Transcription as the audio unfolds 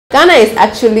Ghana is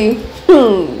actually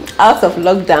out of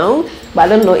lockdown, but I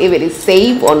don't know if it is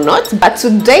safe or not. But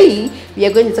today we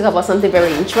are going to talk about something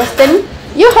very interesting.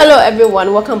 Hello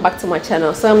everyone, welcome back to my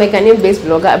channel. So I'm a Ghanaian-based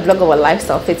blogger. I blog about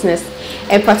lifestyle, fitness,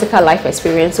 and practical life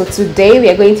experience. So today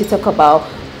we are going to talk about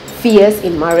fears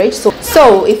in marriage.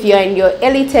 So if you're in your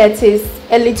early 30s,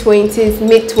 early 20s,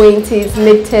 mid 20s,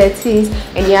 mid 30s,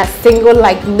 and you're single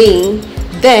like me,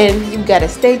 then you gotta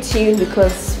stay tuned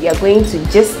because we are going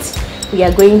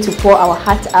to pour our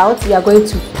heart out. We are going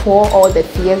to pour all the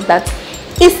fears that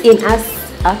is in us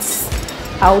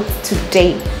out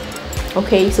today.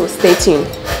 Okay, so stay tuned.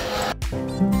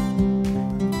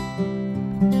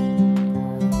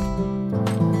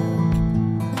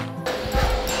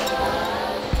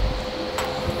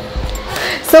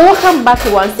 So welcome back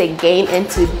once again, and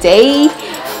today,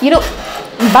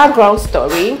 background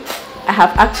story, I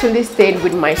have actually stayed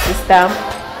with my sister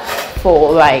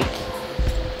for like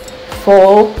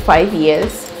 4-5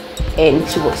 years, and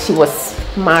she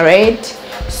was married.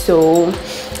 So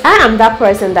I am that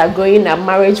person that growing up,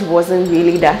 marriage wasn't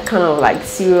really that kind of like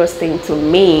serious thing to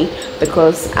me,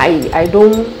 because I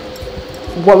don't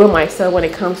worry myself when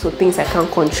it comes to things I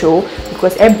can't control,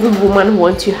 because every woman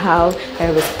wants to have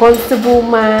a responsible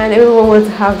man, everyone wants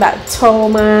to have that tall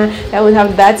man, that would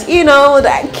have that,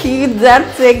 that cute,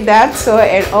 that thick, that tall,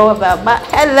 and all of that. But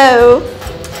hello,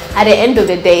 at the end of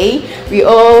the day, we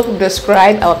all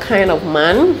describe our kind of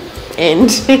man, and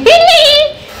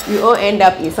we all end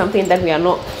up in something that we are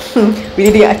not we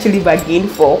didn't actually bargain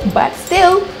for. But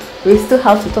still, we still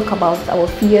have to talk about our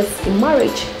fears in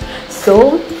marriage.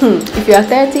 So if you are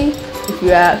 30, if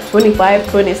you are 25,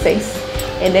 26,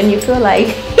 and then you feel like,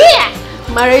 yeah,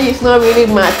 marriage is not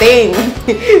really my thing,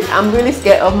 I'm really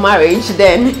scared of marriage,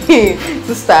 then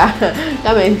sister,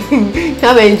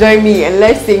 come and join me and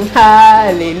let's sing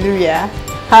hallelujah,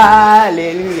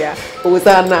 hallelujah,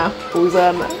 hosanna,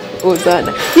 hosanna,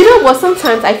 hosanna. You know what,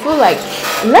 sometimes I feel like,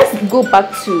 let's go back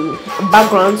to a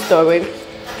background story.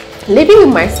 Living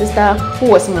with my sister who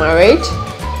was married,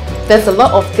 there's a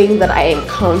lot of things that I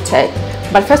encountered.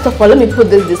 But first of all, let me put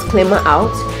this disclaimer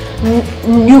out.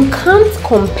 You can't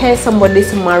compare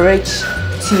somebody's marriage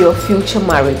to your future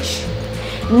marriage.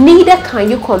 Neither can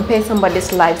you compare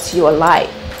somebody's life to your life,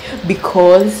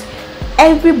 because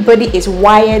everybody is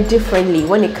wired differently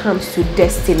when it comes to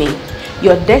destiny.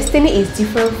 Your destiny is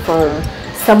different from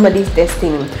somebody's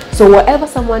destiny. So whatever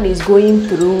someone is going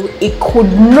through, it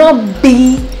could not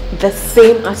be the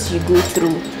same as you go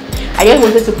through. I just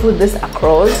wanted to put this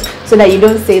across so that you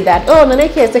don't say that, oh,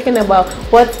 Naneke is talking about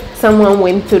what someone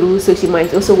went through, so she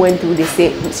might also go through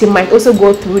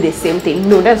the same thing.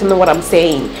 No, that's not what I'm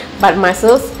saying. But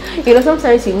myself,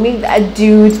 sometimes you meet that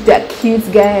dude, that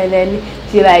cute guy, and then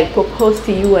she like propose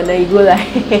to you, and then you go like,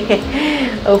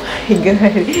 oh my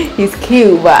god, he's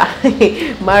cute, but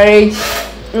marriage,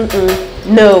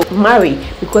 no, marry,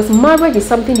 because marriage is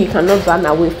something you cannot run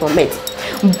away from it.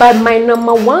 But my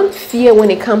number one fear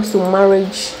when it comes to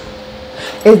marriage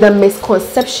is the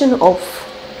misconception of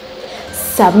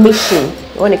submission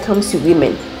when it comes to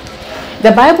women.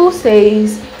 The Bible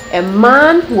says a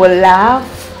man will love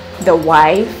the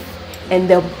wife and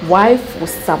the wife will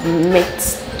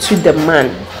submit to the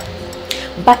man.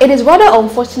 But it is rather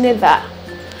unfortunate that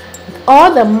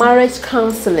all the marriage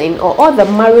counseling or all the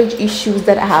marriage issues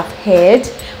that I have heard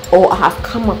or I have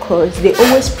come across, they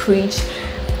always preach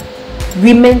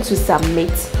women to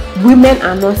submit. Women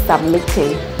are not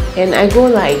submitting, and I go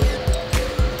like,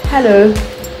 hello,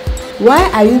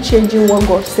 why are you changing what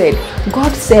God said?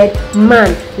 God said,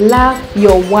 man, love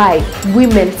your wife,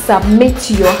 women, submit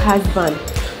to your husband.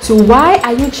 So why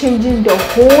are you changing the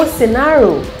whole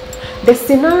scenario? The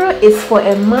scenario is for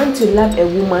a man to love a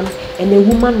woman and a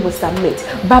woman will submit.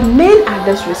 But men are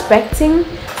disrespecting.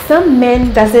 Some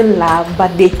men doesn't love,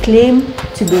 but they claim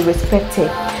to be respected.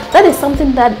 That is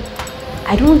something that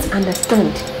I don't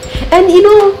understand. And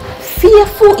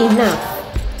fearful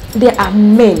enough, there are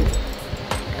men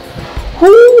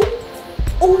who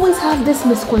always have this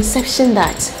misconception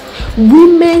that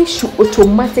women should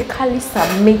automatically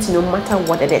submit no matter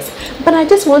what it is. But I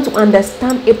just want to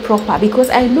understand it proper, because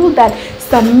I know that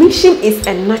submission is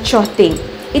a natural thing.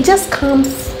 It just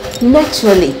comes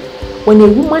naturally. When a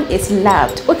woman is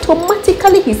loved,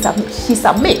 automatically she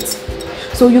submits.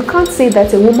 So you can't say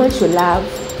that a woman should love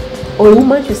or a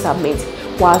woman should submit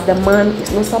whilst the man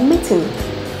is not submitting.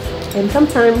 And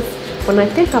sometimes when I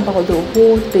think about the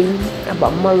whole thing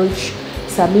about marriage,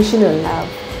 submission and love,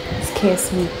 it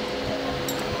scares me.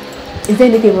 Is there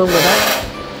anything wrong with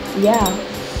that?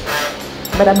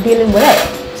 Yeah, but I'm dealing with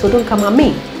it, so don't come at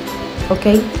me.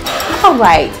 Okay, all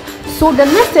right. So the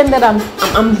next thing that I'm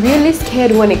I'm really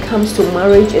scared when it comes to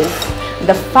marriage is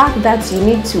the fact that you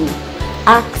need to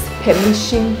ask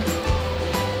permission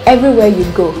everywhere you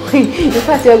go. In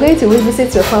fact, you're going to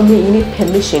visit your family, you need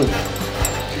permission.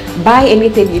 Buy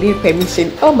anything, you need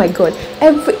permission. Oh my god,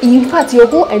 in fact, your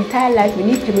whole entire life you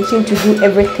need permission to do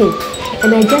everything,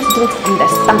 and I just don't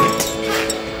understand.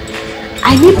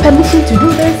 I need permission to do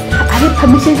this, I need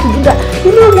permission to do that.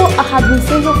 You know what, I have been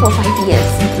single for 5 years.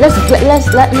 Let's put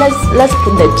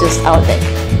the gist out there.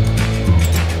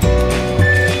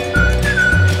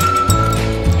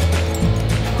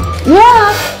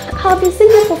 Yeah, I've been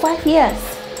single for 5 years.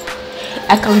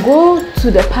 I can go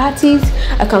to the parties,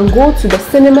 I can go to the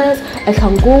cinemas, I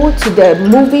can go to the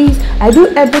movies. I do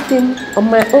everything on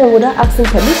my own without asking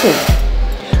permission.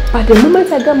 But the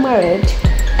moment I got married,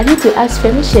 I need to ask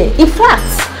permission. In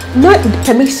fact, not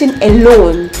permission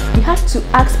alone. You have to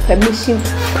ask permission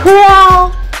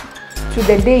prior to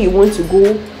the day you want to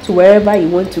go to wherever you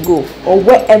want to go or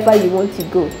wherever you want to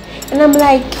go. And I'm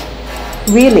like,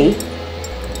 really?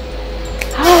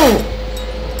 How?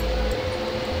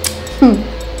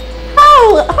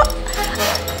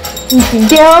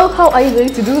 Girl, how are you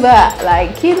going to do that?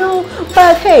 Like, you know,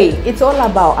 but hey, it's all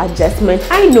about adjustment.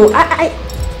 I know, I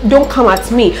don't come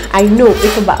at me. I know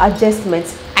it's about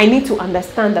adjustments. I need to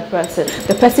understand the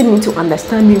person needs to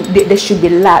understand me. There should be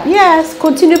love. Yes,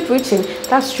 continue preaching,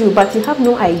 that's true, but you have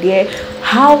no idea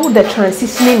how the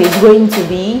transitioning is going to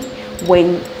be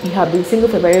when you have been single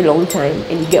for a very long time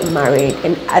and you get married,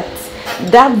 and at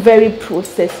that very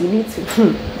process you need to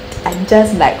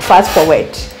adjust, like fast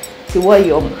forward to what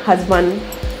your husband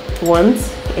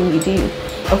wants, and you do,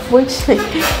 of which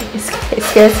it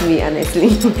scares me, honestly.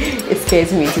 It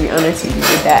scares me, to be honest with you.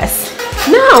 It does.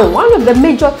 Now, one of the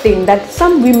major things that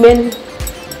some women,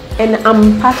 and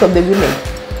I'm part of the women,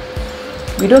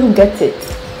 we don't get it,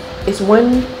 is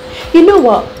when, you know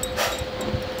what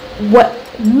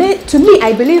to me,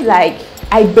 I believe that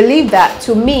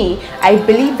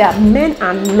men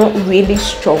are not really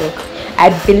strong. I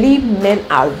believe men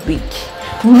are weak.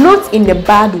 Not in a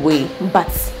bad way, but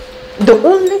the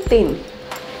only thing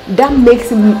that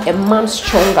makes a man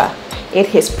stronger is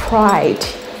his pride.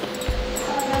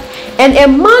 And a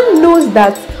man knows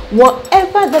that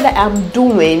whatever that I am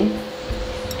doing,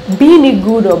 being it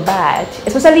good or bad,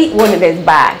 especially when it is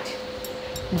bad,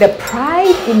 the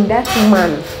pride in that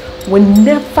man will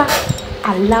never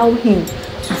allow him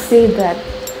to say that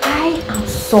I am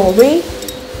sorry,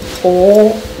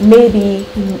 or maybe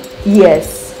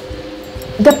yes.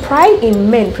 The pride in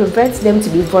men prevents them to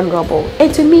be vulnerable.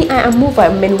 And to me, I am moved by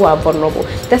men who are vulnerable.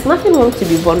 There's nothing wrong to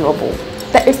be vulnerable.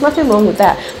 There is nothing wrong with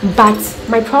that. But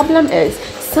my problem is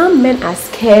some men are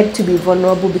scared to be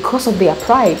vulnerable because of their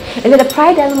pride. And then the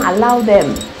pride doesn't allow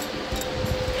them.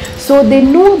 So they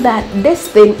know that this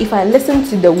thing, if I listen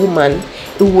to the woman,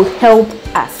 it will help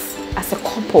us as a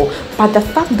couple. But the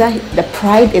fact that the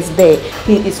pride is there,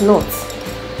 he is not.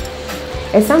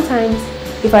 And sometimes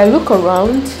if I look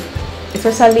around,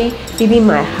 especially leaving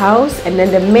my house, and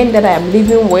then the men that I am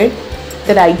living with,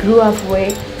 that I grew up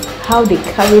with, how they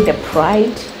carry the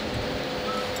pride,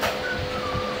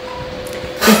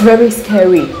 it's very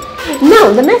scary.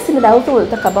 Now, the next thing that I also want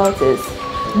to talk about is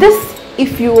this.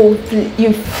 If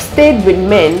you've stayed with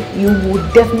men, you will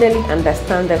definitely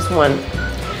understand this one.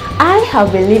 I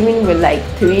have been living with like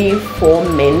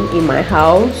 3-4 men in my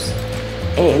house,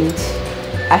 and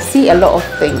I see a lot of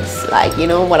things, like, you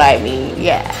know what I mean?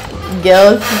 Yeah,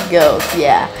 girls,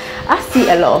 yeah. I see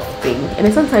a lot of things, and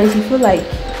then sometimes you feel like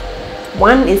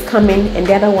one is coming and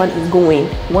the other one is going.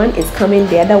 One is coming,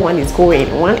 the other one is going.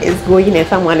 One is going and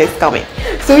someone is coming.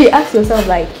 So you ask yourself,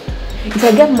 like, if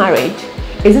I get married,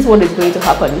 is this what is going to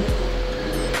happen?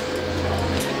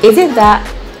 Is it that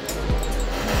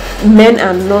men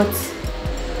are not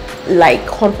like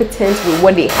competent with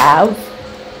what they have?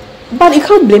 But you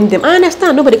can't blame them. I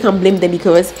understand, nobody can blame them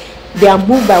because they are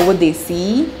moved by what they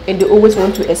see and they always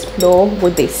want to explore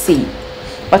what they see.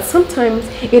 But sometimes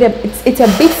it's a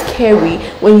bit scary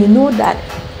when you know that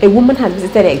a woman has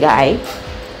visited a guy,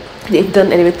 they've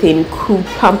done everything cool,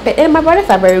 pampered, and my brothers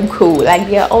are very cool, like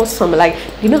they are awesome, like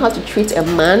they know how to treat a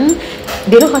man,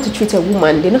 they know how to treat a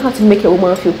woman, they know how to make a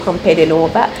woman feel pampered and all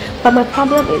that. But my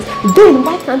problem is, then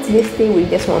why can't they stay with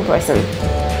just one person?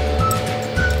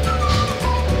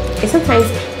 And sometimes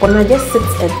when I just sit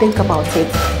and think about it,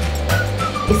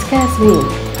 it scares me.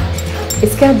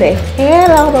 It scares the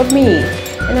hell out of me.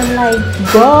 And I'm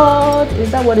like, God,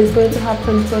 is that what is going to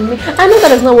happen to me? I know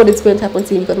that is not what is going to happen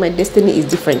to me because my destiny is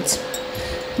different.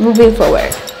 Moving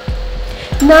forward.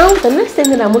 Now, the next thing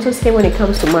that I'm also saying when it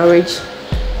comes to marriage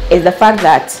is the fact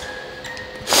that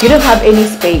you don't have any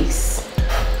space.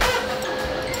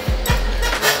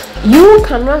 You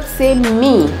cannot say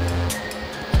me.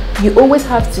 You always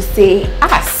have to say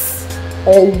us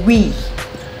or we.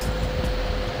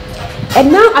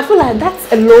 And now I feel like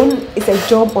that alone is a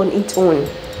job on its own.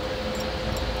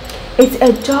 It's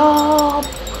a job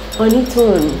on its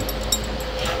own.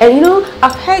 And you know,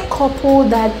 I've heard couple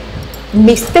that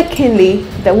mistakenly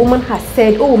the woman has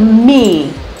said, oh,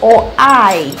 me or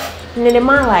I. And then the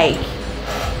man like,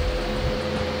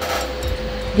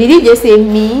 did he just say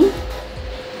me?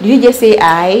 Did he just say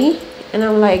I? And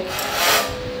I'm like,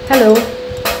 hello.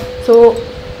 So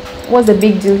what's the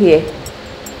big deal here?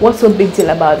 What's so big deal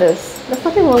about this? There's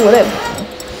nothing wrong with it.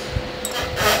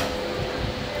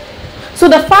 So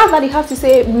the fact that you have to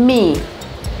say me,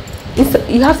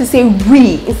 you have to say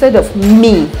we instead of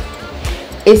me,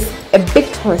 is a big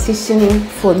transitioning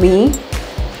for me.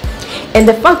 And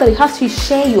the fact that you have to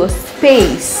share your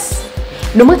space,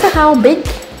 no matter how big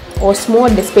or small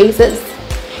the space is.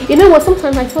 You know what,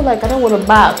 sometimes I feel like I don't want to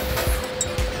bath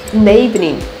in the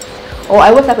evening, or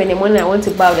I wake up in the morning, I want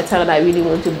to bath the time that I really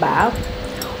want to bath,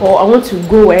 or I want to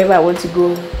go wherever I want to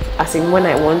go, as in when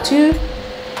I want to.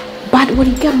 But when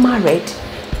you get married,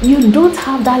 you don't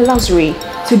have that luxury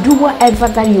to do whatever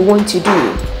that you want to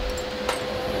do.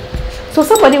 So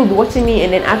somebody will be watching me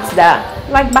and then ask that,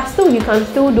 like, but still you can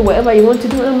still do whatever you want to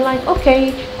do. And I'm like,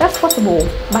 okay, that's possible,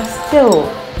 but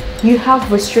still you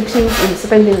have restrictions in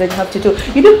certain things that you have to do.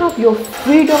 You don't have your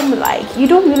freedom, like you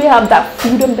don't really have that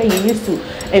freedom that you used to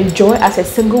enjoy as a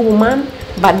single woman.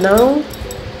 But now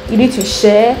you need to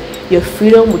share your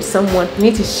freedom with someone. You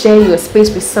need to share your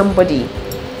space with somebody.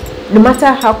 No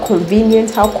matter how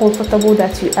convenient, how comfortable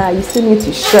that you are, you still need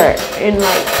to share. And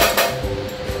like,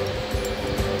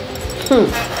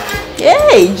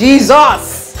 yay,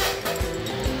 Jesus!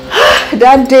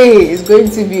 That day is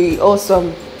going to be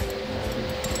awesome.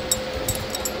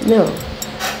 No,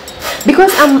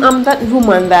 because I'm that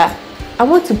woman that I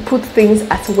want to put things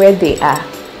at where they are.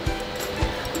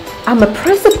 I'm a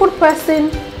principled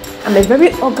person. I'm a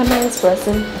very organized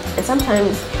person, and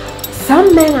sometimes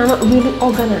some men are not really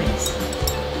organized.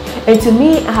 And to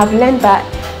me, I have learned that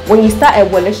when you start a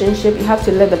relationship, you have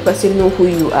to let the person know who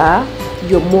you are,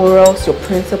 your morals, your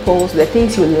principles, the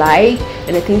things you like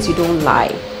and the things you don't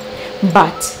like.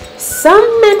 But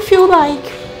some men feel like,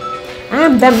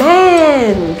 I'm the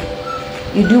man.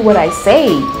 You do what I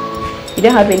say. You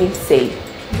don't have any say.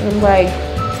 I'm like,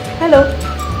 hello,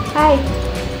 hi,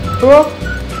 bro,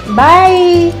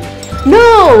 bye.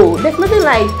 No, there's nothing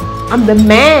like, I'm the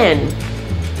man.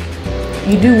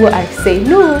 You do what I say.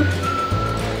 No.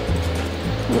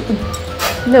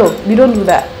 No, you don't do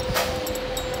that.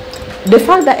 The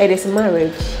fact that it is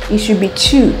marriage, it should be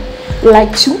two,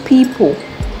 like two people.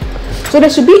 So there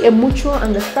should be a mutual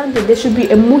understanding. There should be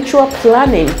a mutual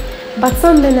planning. But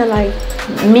some men are like,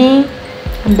 me,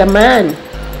 I'm the man.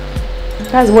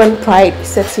 That's when pride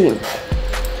sets in.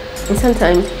 And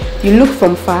sometimes you look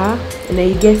from far and then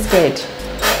you get scared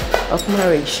of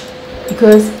marriage.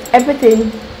 Because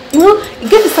everything, you know, it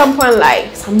gets to some point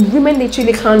like some women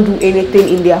literally can't do anything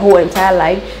in their whole entire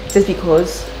life just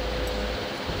because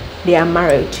they are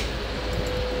married.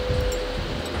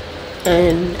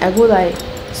 And I go like,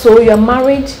 so you're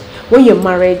married. When you're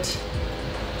married,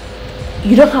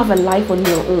 you don't have a life on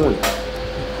your own.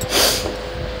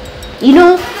 You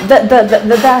know,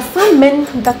 there are some men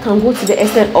that can go to the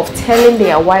extent of telling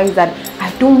their wives that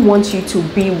I don't want you to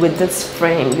be with this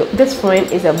friend. This friend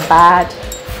is a bad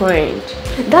friend.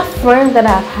 That friend that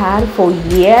I've had for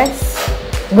years,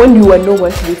 when you were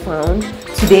nowhere to be found,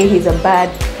 today he's a bad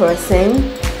person.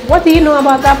 What do you know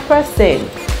about that person?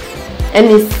 And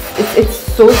it's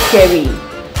so scary.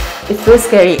 It's so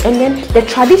scary. And then the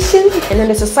tradition and then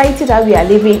the society that we are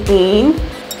living in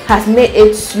has made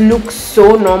it look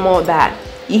so normal that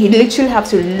you literally have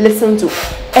to listen to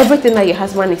everything that your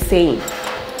husband is saying.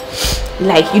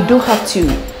 Like, you don't have to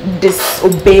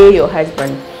disobey your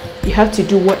husband. You have to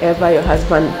do whatever your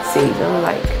husband says. I'm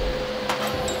like,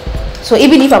 so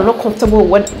even if I'm not comfortable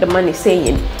with what the man is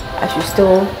saying, I should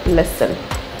still listen.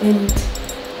 And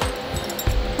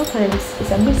sometimes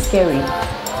it's a bit scary.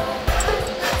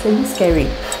 It's a bit scary.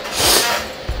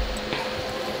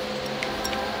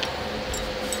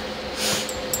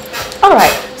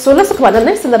 Alright, so let's talk about the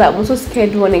next thing that I'm also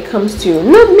scared when it comes to,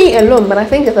 not me alone, but I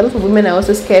think there's a lot of women are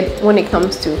also scared when it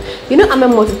comes to, you know, I'm a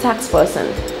multitask person.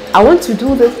 I want to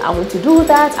do this, I want to do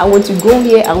that, I want to go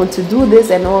here, I want to do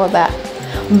this and all that.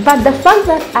 But the fact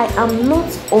that I am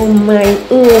not on my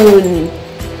own,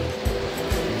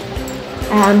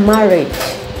 I am married.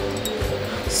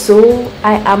 So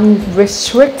I am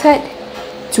restricted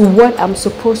to what I'm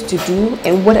supposed to do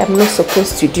and what I'm not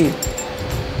supposed to do.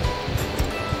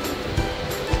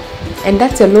 and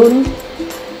that alone,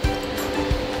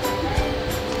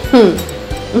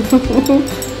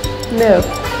 no,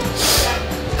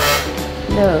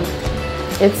 no,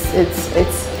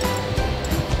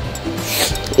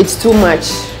 it's too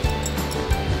much.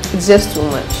 It's just too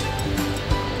much.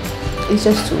 It's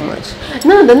just too much.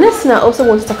 Now the next thing I also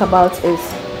want to talk about is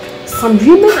some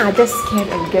women are just scared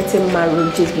of getting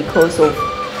married just because of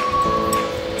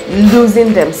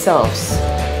losing themselves.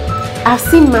 I've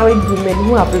seen married women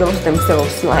who have lost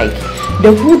themselves. Like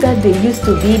the who that they used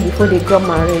to be before they got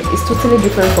married is totally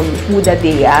different from who that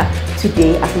they are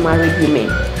today as married women.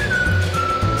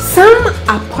 Some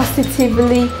are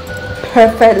positively,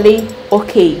 perfectly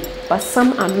okay, but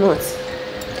some are not.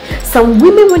 Some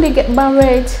women, when they get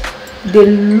married, they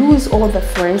lose all the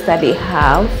friends that they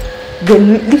have. They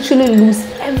literally lose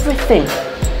everything.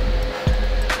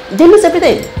 They lose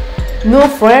everything. No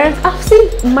friends. I've seen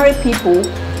married people,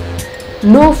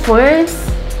 no friends,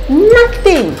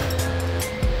 nothing.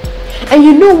 And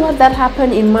you know what that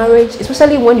happened in marriage,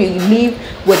 especially when you live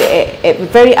with a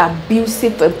very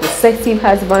abusive and possessive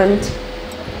husband.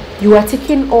 You are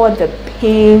taking all the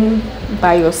pain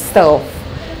by yourself.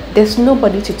 There's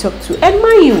nobody to talk to. And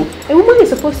mind you, a woman is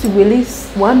supposed to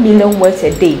release 1 million words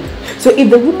a day. So if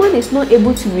the woman is not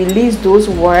able to release those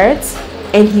words,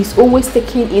 and he's always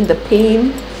taking in the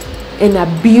pain and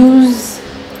abuse,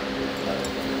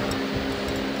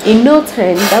 in no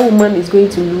time that woman is going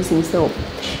to lose himself.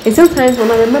 And sometimes when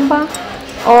I remember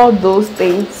all those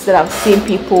things that I've seen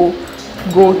people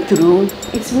go through,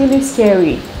 it's really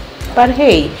scary. But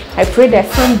hey, I pray that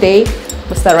someday,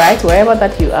 Mr. Right, wherever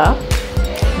that you are,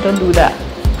 don't do that.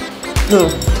 No,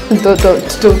 don't do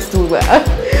that.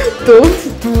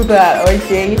 Don't do that,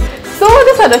 okay? So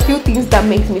these are the few things that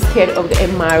makes me scared of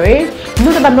getting married.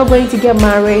 Not that I'm not going to get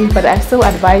married, but I still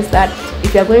advise that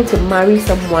if you're going to marry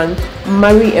someone,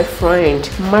 marry a friend,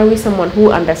 marry someone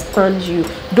who understands you.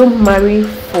 Don't marry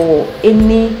for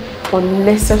any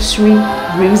unnecessary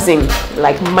reason,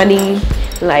 like money,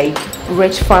 like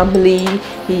rich family,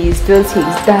 he's this,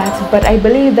 he's that. But I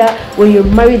believe that when you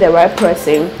marry the right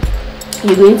person,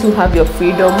 you're going to have your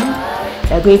freedom,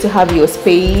 you're going to have your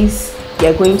space,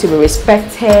 you're going to be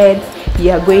respected,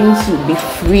 you're going to be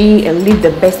free and live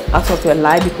the best out of your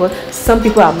life. Because some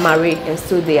people are married and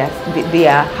still they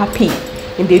are happy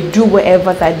and they do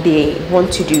whatever that they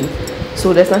want to do.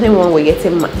 So there's nothing wrong with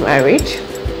getting married,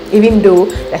 even though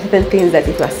there are certain things that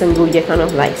if you're single you're kind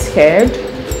of like scared.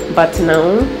 But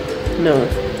now, no,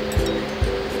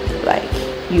 like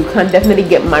you can definitely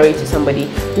get married to somebody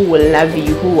who will love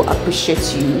you, who will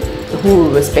appreciate you, who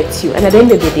will respect you. And at the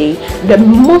end of the day, the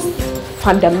most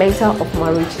fundamental of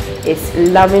marriage is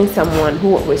loving someone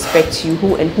who will respect you,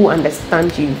 who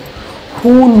understands you,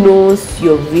 who knows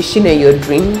your vision and your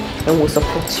dream and will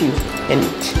support you,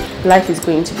 and life is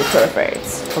going to be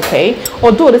perfect. Okay,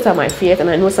 although these are my fears and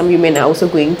I know some women are also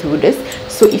going through this,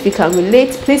 so if you can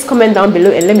relate, please comment down below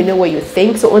and let me know what you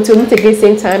think. So until we meet again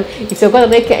same time, if you're gonna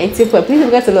Ekua Ntsiful, please don't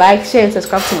forget to like, share and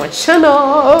subscribe to my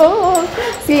channel.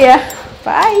 See ya,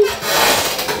 bye.